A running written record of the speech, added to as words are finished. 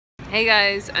Hey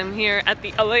guys, I'm here at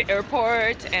the LA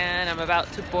airport and I'm about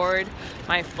to board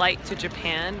my flight to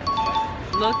Japan.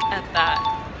 Look at that.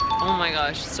 Oh my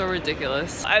gosh, so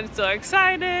ridiculous. I'm so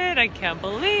excited. I can't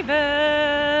believe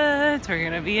it. We're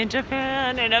gonna be in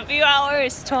Japan in a few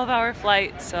hours, 12-hour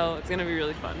flight. So it's gonna be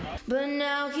really fun. But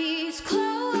now he's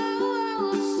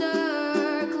closer,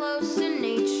 close to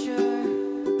nature.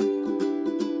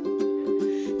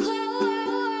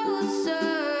 Closer,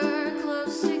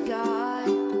 close to God.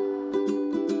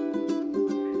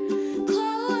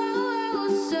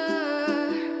 Closer,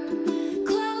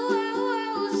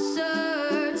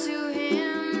 closer to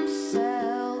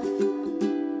himself.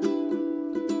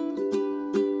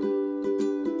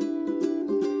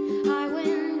 I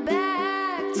went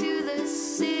back to the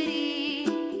city.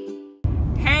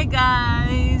 Hey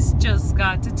guys, just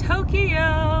got to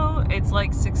Tokyo. It's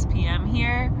like 6 p.m.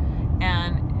 here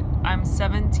and I'm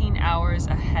 17 hours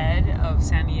ahead of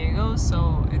San Diego,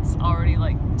 so it's already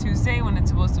like Tuesday when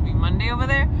it's supposed to be Monday over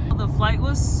there. The flight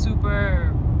was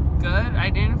super good.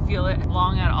 I didn't feel it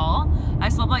long at all. I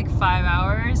slept like 5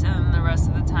 hours and then the rest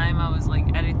of the time I was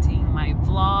like editing my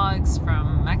vlogs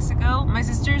from Mexico. My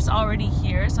sister's already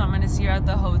here, so I'm gonna see her at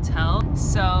the hotel.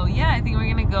 So yeah, I think we're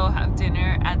gonna go have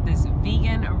dinner at this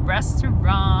vegan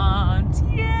restaurant.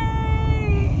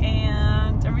 Yay!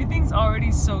 And everything's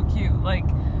already so cute. Like,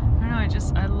 I don't know,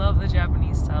 I love the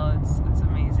Japanese style. It's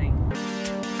amazing.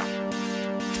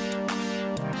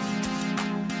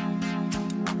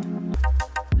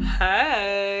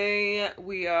 Hey,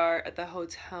 we are at the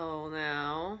hotel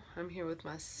now. I'm here with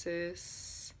my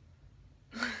sis.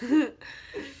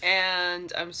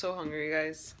 And I'm so hungry,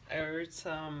 guys. I ordered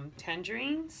some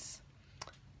tangerines.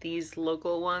 These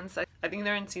local ones. I think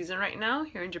they're in season right now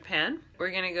here in Japan. We're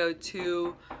gonna go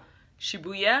to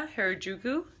Shibuya,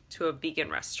 Harajuku, to a vegan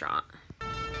restaurant.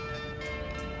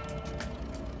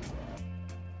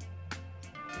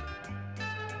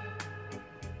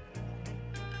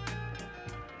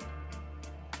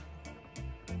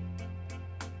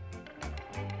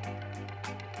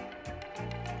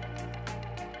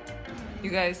 You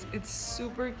guys, it's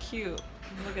super cute.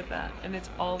 Look at that. And it's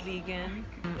all vegan.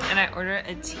 And I ordered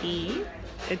a tea.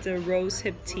 It's a rose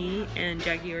hip tea, and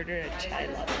Jackie ordered a chai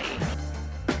latte.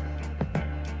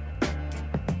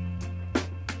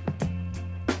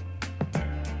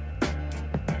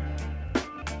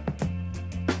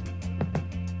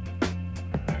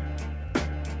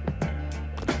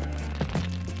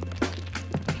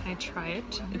 Can I try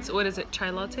it? It's, what is it, chai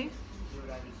latte?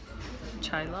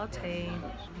 Chai latte.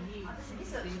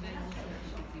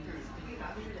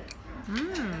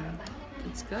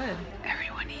 It's good.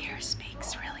 Everyone here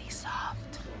speaks really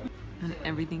soft. And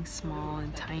everything's small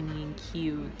and tiny and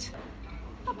cute.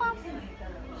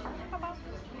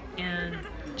 And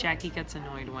Jackie gets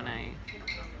annoyed when I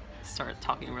start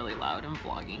talking really loud and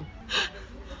vlogging.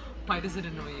 Why does it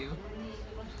annoy you?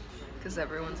 Because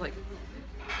everyone's like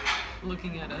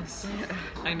looking at us.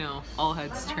 I know, all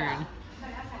heads turn.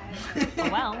 Oh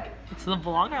well, it's the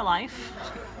vlogger life.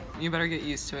 You better get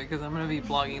used to it because I'm gonna be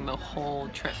vlogging the whole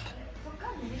trip.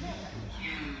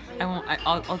 I won't.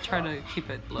 I'll try to keep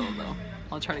it low though.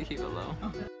 I'll try to keep it low.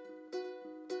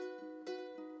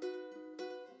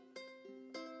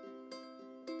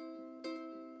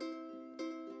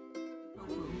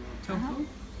 Tofu,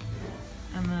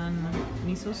 and then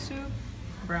miso soup,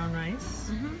 brown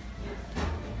rice,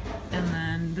 and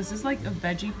then this is like a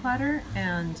veggie platter,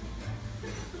 and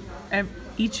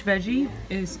each veggie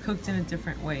is cooked in a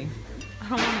different way. I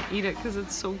don't want to eat it because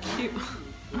it's so cute.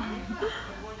 I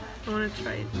want to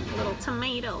try it. A little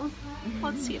tomato.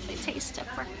 Let's see if they taste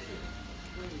different.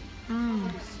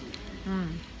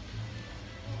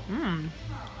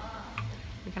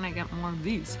 Where can I get more of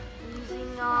these?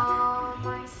 Losing all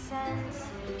my senses.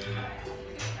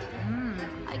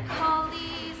 I call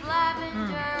these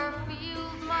lavender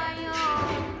fields my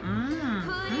own.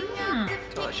 Putting up the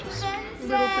Delicious. fences.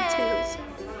 Little potatoes.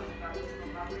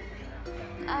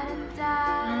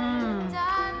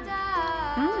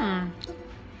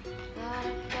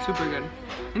 Super good.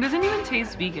 It doesn't even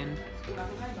taste vegan.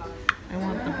 I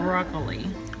want the broccoli.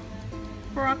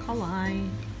 Broccoli.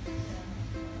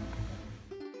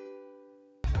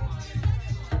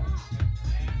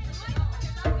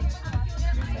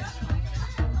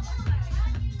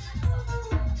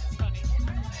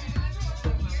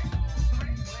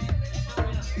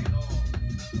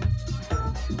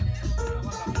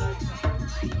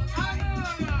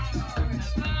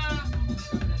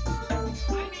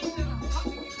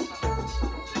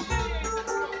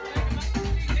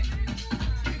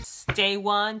 Day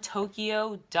one,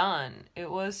 Tokyo, done.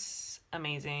 It was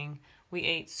amazing. We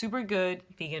ate super good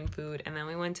vegan food, and then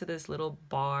we went to this little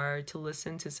bar to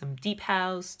listen to some deep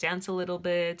house, dance a little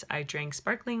bit. I drank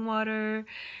sparkling water,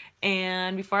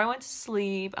 and before I went to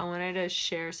sleep, I wanted to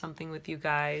share something with you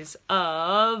guys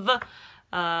of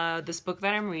this book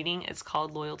that I'm reading. It's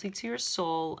called Loyalty to Your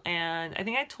Soul, and I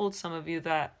think I told some of you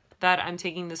that I'm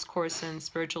taking this course in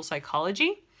spiritual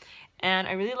psychology, and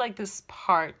I really like this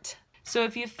part. So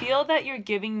if you feel that you're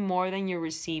giving more than you're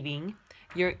receiving,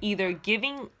 you're either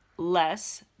giving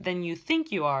less than you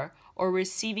think you are or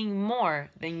receiving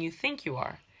more than you think you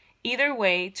are. Either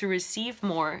way, to receive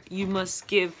more, you must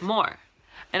give more.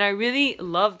 And I really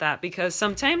love that because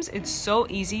sometimes it's so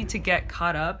easy to get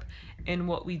caught up in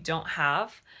what we don't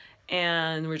have.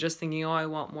 And we're just thinking, oh, I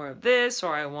want more of this,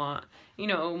 or I want, you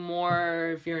know,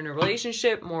 more, if you're in a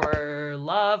relationship, more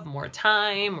love, more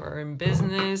time, or in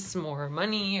business, more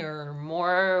money, or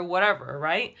more whatever,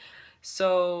 right?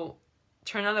 So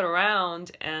turn that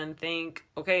around and think,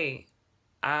 okay,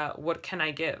 what can I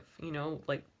give? You know,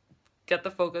 like get the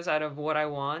focus out of what I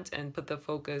want and put the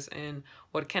focus in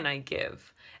what can I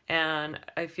give. And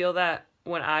I feel that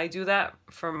when I do that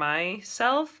for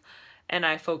myself and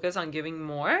I focus on giving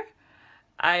more,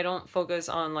 I don't focus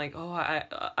on like, oh, I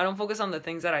don't focus on the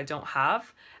things that I don't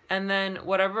have. And then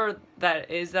whatever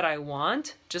that is that I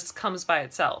want just comes by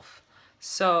itself.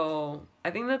 So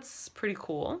I think that's pretty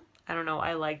cool. I don't know,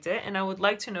 I liked it, and I would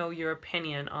like to know your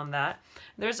opinion on that.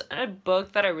 There's a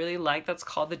book that I really like that's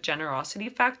called The Generosity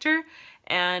Factor,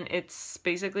 and it's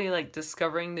basically like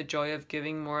discovering the joy of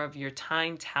giving more of your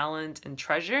time, talent, and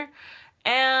treasure.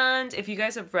 And if you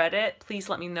guys have read it, please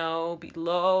let me know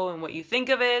below and what you think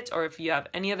of it, or if you have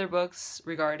any other books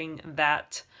regarding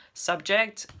that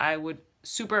subject, I would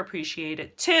super appreciate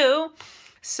it too.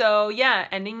 So yeah,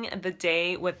 ending the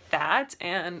day with that,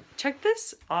 and check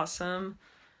this awesome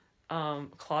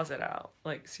closet out.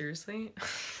 Like seriously,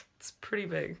 it's pretty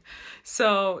big.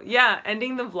 So yeah,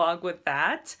 ending the vlog with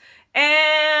that,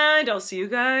 and I'll see you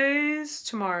guys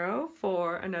tomorrow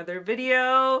for another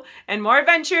video and more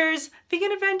adventures,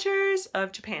 vegan adventures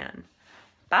of Japan.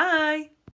 Bye.